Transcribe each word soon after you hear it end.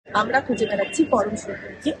আমরা খুঁজে বেড়াচ্ছি পরম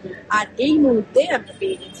সুন্দরীকে, আর এই মুহূর্তে আমরা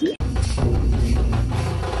পেয়ে গেছি।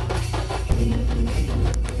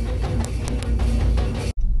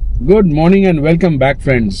 Good morning and welcome back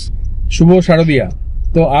friends. শুভ শারদিয়া।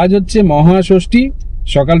 তো আজ হচ্ছে মহাষষ্ঠী।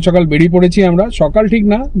 সকাল সকাল বেরিয়ে পড়েছি আমরা। সকাল ঠিক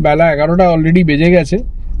না, বেলা 11টা অলরেডি বেজে গেছে।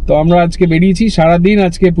 তো আমরা আজকে বেরিয়েছি, সারাদিন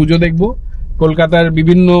আজকে পুজো দেখব। কলকাতার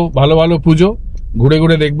বিভিন্ন ভালো ভালো পুজো ঘুরে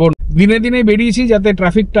ঘুরে দেখব। দিনে দিনে বেরিয়েছি যাতে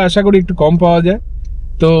ট্রাফিকটা আশা করি একটু কম পাওয়া যায়।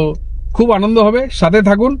 তো খুব আনন্দ হবে, সাথে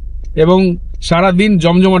থাকুন এবং সারাদিন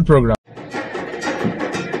জমজমাট প্রোগ্রাম।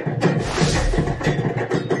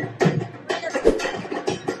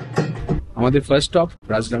 আমাদের ফার্স্ট স্টপ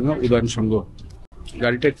রাজডাঙ্গা উদয়ন সংঘ।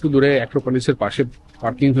 গাড়িটা একটু দূরে অ্যাক্রোপলিসের পাশে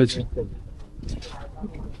পার্কিং হয়েছে,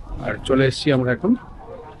 আর চলে এসেছি আমরা এখন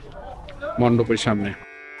মণ্ডপের সামনে।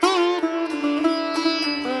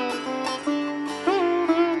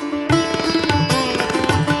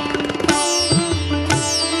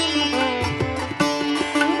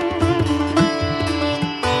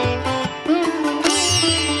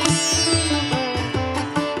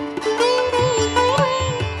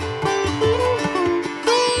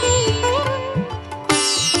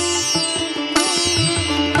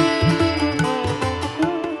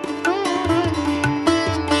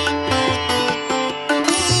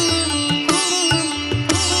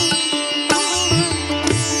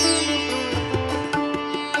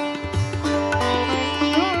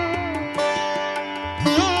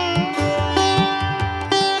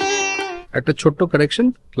 একটা ছোট্ট কারেকশন,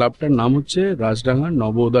 ক্লাবটার নাম হচ্ছে রাজডাঙ্গা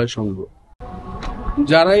নবোদয় সংঘ।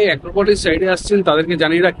 যারা এই অ্যাক্রোপলিস সাইডে আসছেন তাদেরকে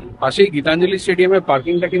জানিয়ে রাখি, পাশেই গীতাঞ্জলি স্টেডিয়ামের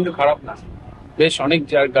পার্কিংটা কিন্তু খারাপ না, বেশ অনেক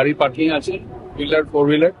গাড়ি পার্কিং আছে, হুইলার ফোর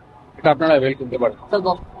হুইলার, এটা আপনারা অ্যাভেল করতে পারেন।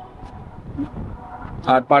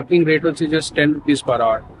 আর পার্কিং রেট হচ্ছে জাস্ট 10 রুপিস পার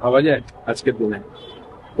আওয়ার। ভাবা যায় আজকের দিনে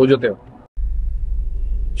পুজোতেও।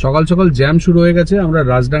 সকাল সকাল জ্যাম শুরু হয়ে গেছে, আমরা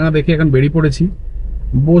রাজডাঙ্গা দেখে এখন বেরিয়ে পড়েছি।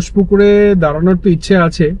 বোসপুকুরে দাঁড়ানোর তো ইচ্ছে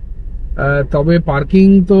আছে, তবে পার্কিং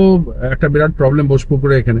তো একটা বিরাট প্রবলেম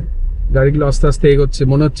বোসপুকুরে। এখানে গাড়িগুলো আস্তে আস্তে এগোচ্ছে,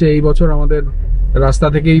 মনে হচ্ছে এই বছর আমাদের রাস্তা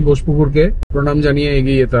থেকেই বোসপুকুরকে প্রণাম জানিয়ে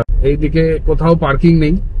এগিয়ে যেতে হবে। এইদিকে কোথাও পার্কিং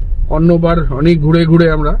নেই, অন্যবার অনেক ঘুরে ঘুরে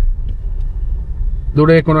আমরা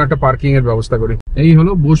দূরে কোনো একটা পার্কিং এর ব্যবস্থা করি। এই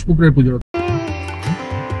হলো বোসপুকুরের পুজো।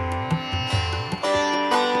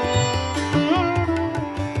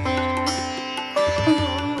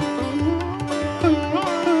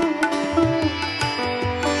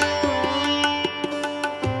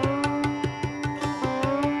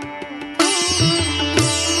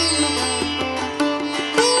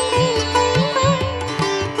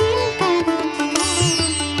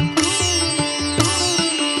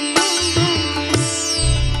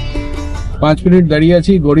 5 মিনিট দাঁড়িয়ে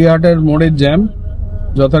আছি, গড়িয়াহাটের মোড়ের জ্যাম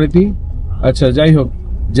যথারীতি। আচ্ছা যাই হোক,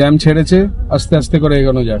 জ্যাম ছেড়েছে, আস্তে আস্তে করে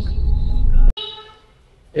এগোনো যাক।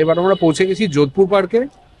 এবার আমরা পৌঁছে গেছি যোধপুর পার্কে।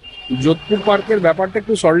 যোধপুর পার্কের ব্যাপারটা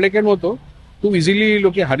একটু সল্টলেকের মতো, খুব ইজিলি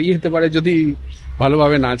লোকে হারিয়ে যেতে পারে যদি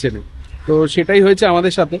ভালোভাবে না চেনে। তো সেটাই হয়েছে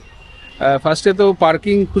আমাদের সাথে। ফার্স্টে তো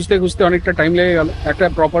পার্কিং খুঁজতে খুঁজতে অনেকটা টাইম লেগে গেল, একটা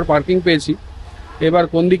প্রপার পার্কিং পেয়েছি। এবার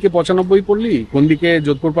কোন দিকে 95 পল্লী, কোন দিকে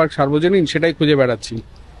যোধপুর পার্ক সার্বজনীন, সেটাই খুঁজে বেড়াচ্ছি।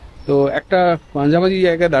 তো একটা মাঝামাঝি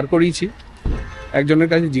জায়গায় দাঁড় করিয়েছি, একজনের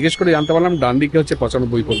কাছে জিজ্ঞেস করে জানতে পারলাম ডান দিকে হচ্ছে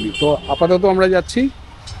 95 পল্লী। তো আপাতত আমরা যাচ্ছি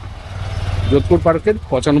যোধপুর পার্কের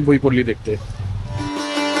 95 পল্লী দেখতে।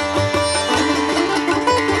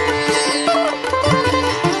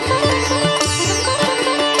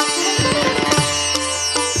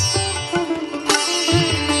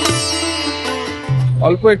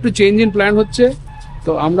 অল্প একটু চেঞ্জ ইন প্ল্যান হচ্ছে।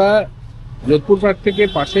 তো আমরা যোধপুর পার্ক থেকে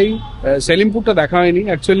পাশেই সেলিমপুরটা দেখা হয়নি,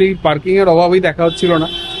 অ্যাকচুয়ালি পার্কিং এর অভাবেই দেখা হচ্ছিল না।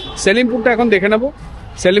 সেলিমপুরটা এখন দেখে নেবো,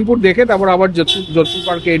 সেলিমপুর দেখে তারপর আবার যোধপুর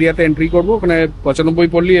পার্ক এরিয়াতে এন্ট্রি করবো। ওখানে 95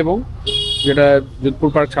 পল্লী এবং যেটা যোধপুর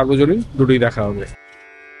পার্ক সার্বজনীন দুটোই দেখা হবে।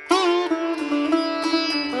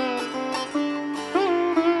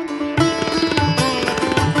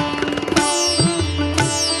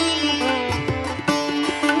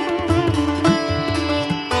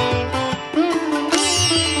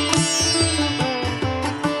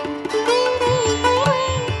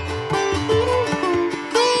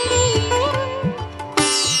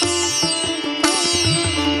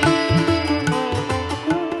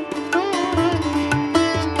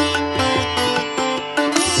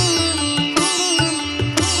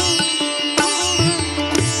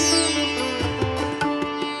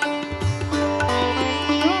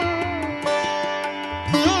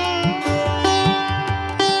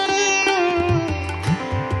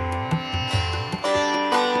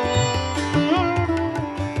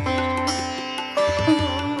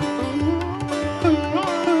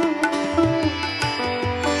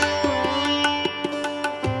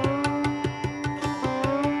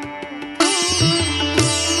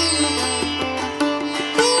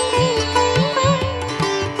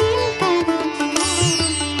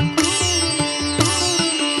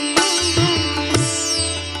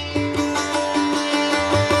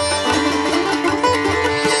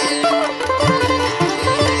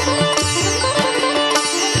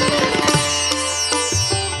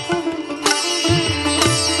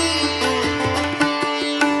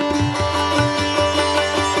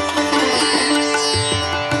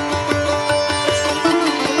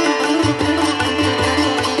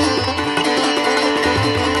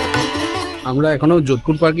 আমরা এখনো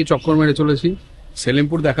যোধপুর পার্কই চক্কর মেরে চলেছি।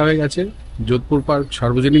 সেলিমপুর দেখা হয়ে গেছে, যোধপুর পার্ক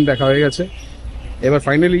সার্বজনীন দেখা হয়ে গেছে, এবার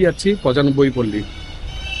ফাইনালি যাচ্ছি 95 পল্লী।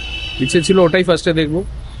 ইচ্ছে ছিল ওটাই ফার্স্টে দেখবো,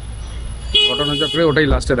 ঘটনাচক্রে ওটাই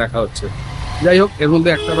লাস্টে দেখা হচ্ছে। যাই হোক, এর মধ্যে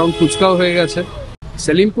একটা রাউন্ড ফুচকাও হয়ে গেছে।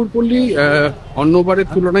 সেলিমপুর পল্লী অন্যবারের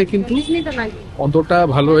তুলনায় কিন্তু অতটা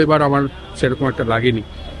ভালো এবার আমার সেরকম একটা লাগেনি,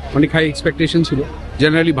 অনেক হাই এক্সপেকটেশন ছিল,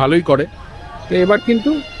 জেনারেলি ভালোই করে, তো এবার কিন্তু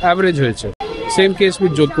অ্যাভারেজ হয়েছে। Same case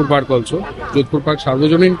with Jodhpur park also. Jodhpur park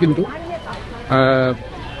সার্বজনীন কিন্তু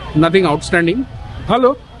নাথিং আউটস্ট্যান্ডিং, ভালো,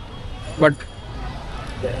 বাট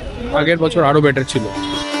আগের বছর আরও বেটার ছিল।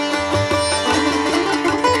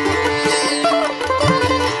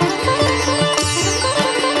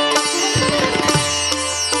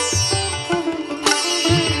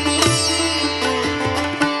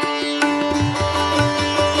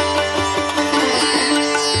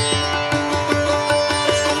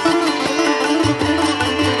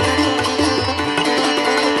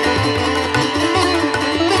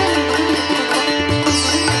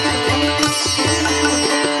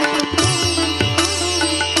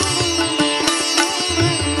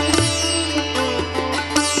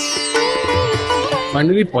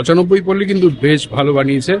 ফাইনালি 95 পল্লী কিন্তু বেশ ভালো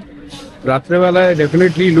বানিয়েছে। রাত্রেবেলায়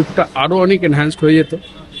ডেফিনেটলি লুকটা আরো অনেক এনহ্যান্সড হয়ে যেত,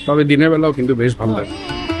 তবে দিনের বেলাও কিন্তু বেশ ভালো লাগে।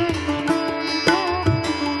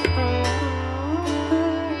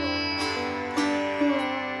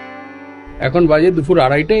 এখন বাজে দুপুর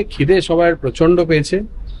 2:30, খিদে সবার প্রচন্ড পেয়েছে।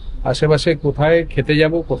 আশেপাশে কোথায় খেতে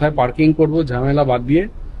যাব, কোথায় পার্কিং করব, ঝামেলা বাদ দিয়ে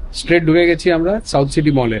স্ট্রেট ঢুকে গেছি আমরা সাউথ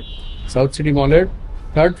সিটি মলে। সাউথ সিটি মলের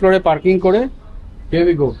 3rd ফ্লোরে পার্কিং করে হিয়ার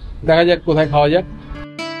উই গো, দেখা যাক কোথায় খাওয়া যাক।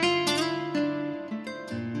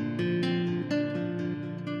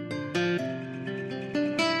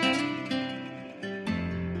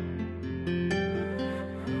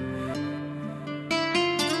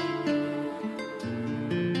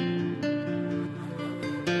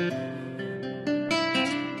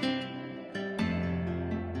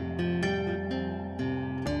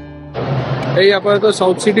 এই আপাতত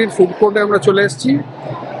সাউথ সিটির ফুড কোর্টে আমরা চলে এসেছি।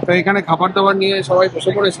 তো এখানে খাবার দাবার নিয়ে সবাই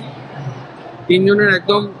বসে পড়েছি। 3 জনের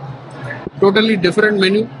একদম টোটালি ডিফারেন্ট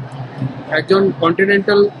মেনু, একজন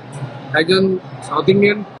কন্টিনেন্টাল, একজন সাউথ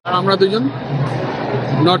ইন্ডিয়ান, আর আমরা দুজন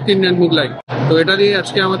নর্থ ইন্ডিয়ান মুগলাই। তো এটা দিয়ে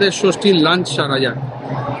আজকে আমাদের ষষ্ঠীর লাঞ্চ সারা যায়।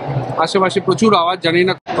 আশেপাশে প্রচুর আওয়াজ, জানি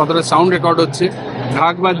না কতটা সাউন্ড রেকর্ড হচ্ছে,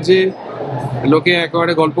 ঢাক বাজছে, লোকে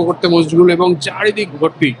একেবারে গল্প করতে মশগুল এবং চারিদিক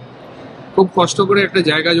ভর্তি। খুব কষ্ট করে একটা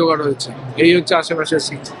জায়গা জোগাড় হয়েছে। এই হচ্ছে আশেপাশের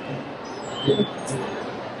সিট।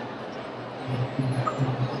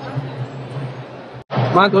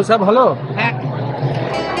 মা ধোসা ভালো? হ্যাঁ।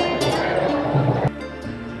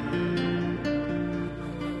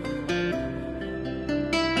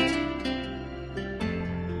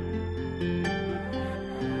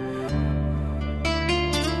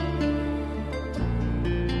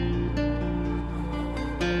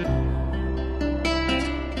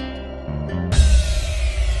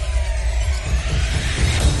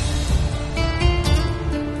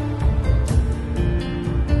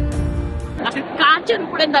 কাঁচের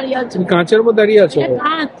উপরে দাঁড়িয়ে আছে। কাঁচের উপর দাঁড়িয়ে আছো?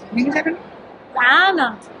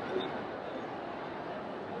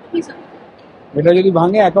 এটা যদি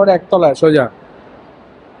ভাঙে একেবারে একতলায় সোজা।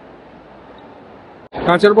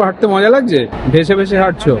 কাঁচের উপর হাঁটতে মজা লাগছে? ভেসে ভেসে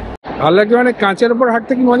হাঁটছো, ভালো লাগছে? মানে কাঁচের উপর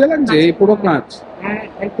হাঁটতে কি মজা লাগছে? এই পুরো কাঁচ।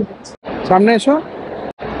 সামনে এসো,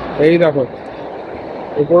 এই দেখো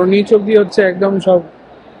উপর নিচ অব্দি হচ্ছে একদম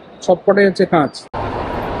সবকটাই হচ্ছে কাঁচ।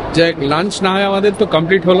 যাই, লাঞ্চ না হয় আমাদের তো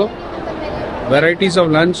কমপ্লিট হলো, ভ্যারাইটিস অফ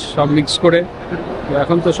লাঞ্চ সব মিক্স করে।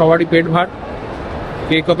 এখন তো সবারই পেট ভার,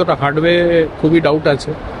 কে কতটা হাঁটবে খুবই ডাউট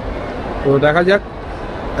আছে। তো দেখা যাক,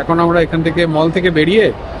 এখন আমরা এখান থেকে মল থেকে বেরিয়ে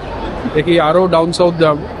দেখি আরো ডাউন সাউথ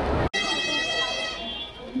যাব।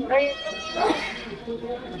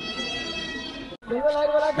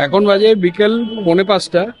 এখন বাজে বিকেল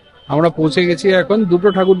 4:45, আমরা পৌঁছে গেছি। এখন দুটো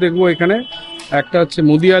ঠাকুর দেখবো এখানে, একটা হচ্ছে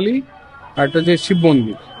মুদিয়ালি আর একটা হচ্ছে শিব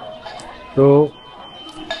মন্দির। তো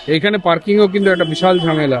এইখানে পার্কিংও কিন্তু একটা বিশাল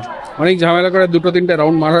ঝামেলা, অনেক ঝামেলা করে 2-3টে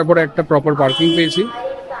রাউন্ড মারার পরে একটা প্রপার পার্কিং পেয়েছি।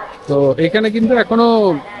 তো এখানে কিন্তু এখনো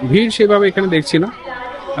ভিড় সেভাবে এখানে দেখছি না,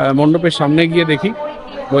 মণ্ডপের সামনে গিয়ে দেখি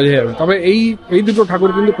বোঝা যাবে। তবে এই দুটো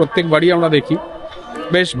ঠাকুর কিন্তু প্রত্যেক বাড়ি আমরা দেখি,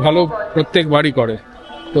 বেশ ভালো প্রত্যেক বাড়ি করে।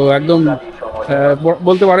 তো একদম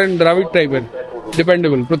বলতে পারেন দ্রাবিড় টাইপের,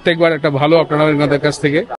 ডিপেন্ডেবল। প্রত্যেকবার একটা ভালো আপনারা এনাদের কাছ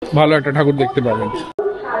থেকে ভালো একটা ঠাকুর দেখতে পাবেন।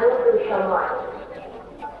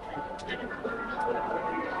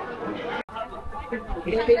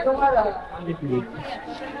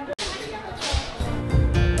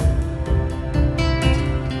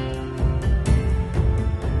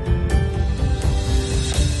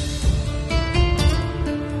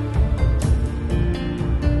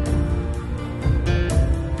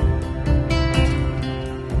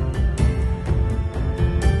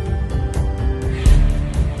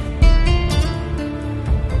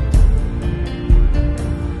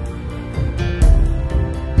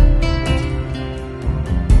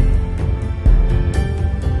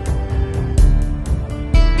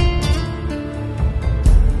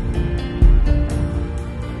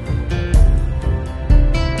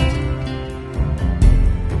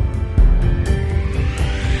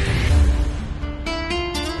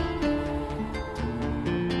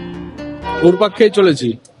 ঘুরপাক খেয়ে চলেছি,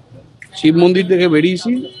 শিব মন্দির থেকে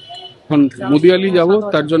বেরিয়েছি, এখন মুদিয়ালি যাব,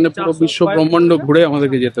 তার জন্য পুরো বিশ্ব ব্রহ্মাণ্ড ঘুরে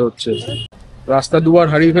আমাদেরকে যেতে হচ্ছে। রাস্তা দুবার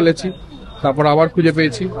হারিয়ে ফেলেছি, তারপর আবার খুঁজে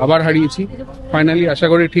পেয়েছি, আবার হারিয়েছি, ফাইনালি আশা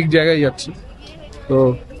করি ঠিক জায়গায় যাচ্ছি। তো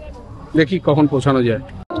দেখি কখন পৌঁছানো যায়।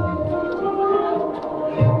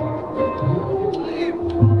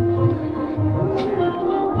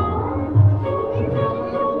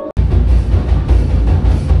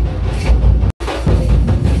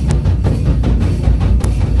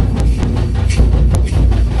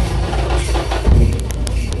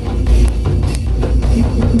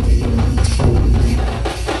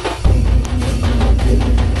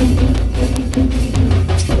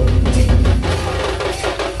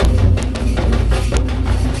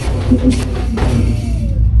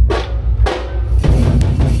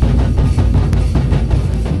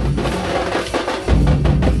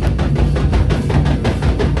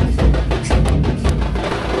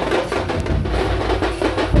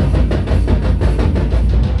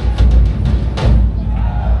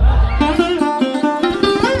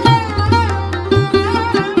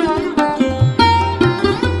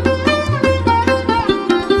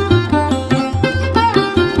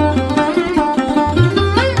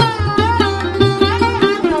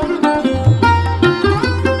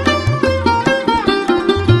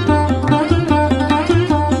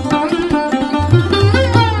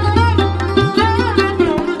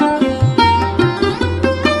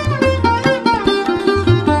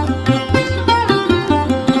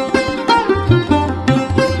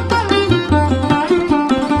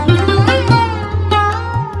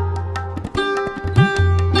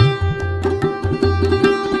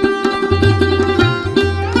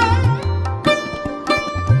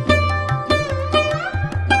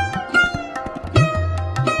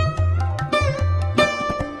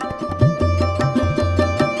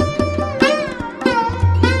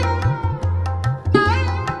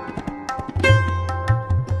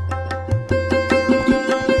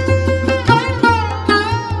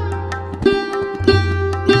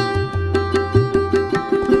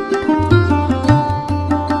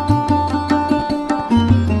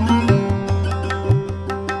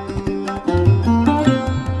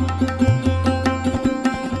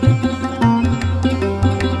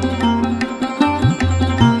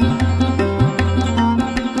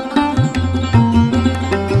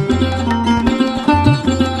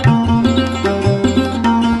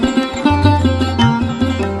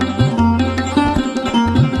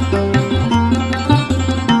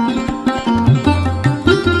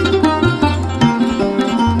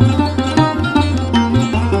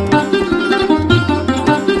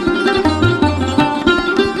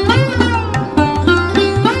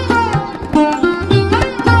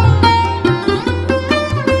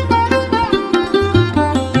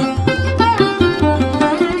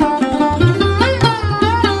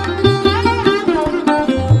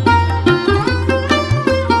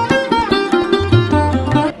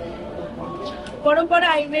 পরম্পরা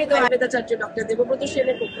আয়ুর্বেদাচার্য ডক্টর দেবব্রত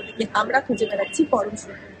সেনের পক্ষ থেকে আমরা খুঁজে বেড়াচ্ছি পরম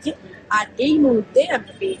সুখকে। আর এই মুহূর্তে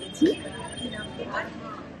আমরা পেয়ে গেছি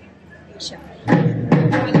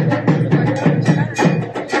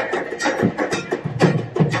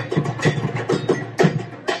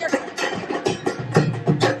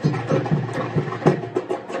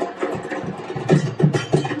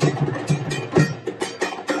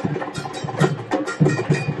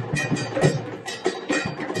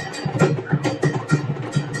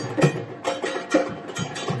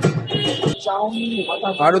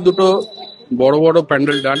আরো দুটো বড় বড়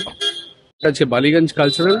প্যান্ডেল ডান, একটা হচ্ছে বালিগঞ্জ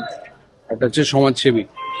কালচারাল, একটা হচ্ছে সমাজসেবী।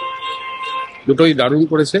 দুটোই দারুণ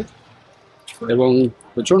করেছে এবং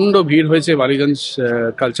প্রচন্ড ভিড় হয়েছে বালিগঞ্জ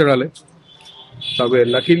কালচারালে। তবে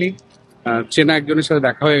লাকিলি চেনা একজনের সাথে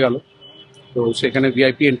দেখা হয়ে গেল, তো সেখানে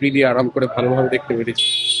ভিআইপি এন্ট্রি দিয়ে আরাম করে ভালোভাবে দেখতে পেরেছি।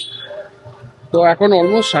 তো এখন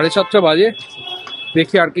অলমোস্ট 7:30 বাজে,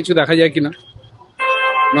 দেখি আর কিছু দেখা যায় কিনা,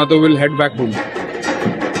 না তো উইল হেড ব্যাক হোম।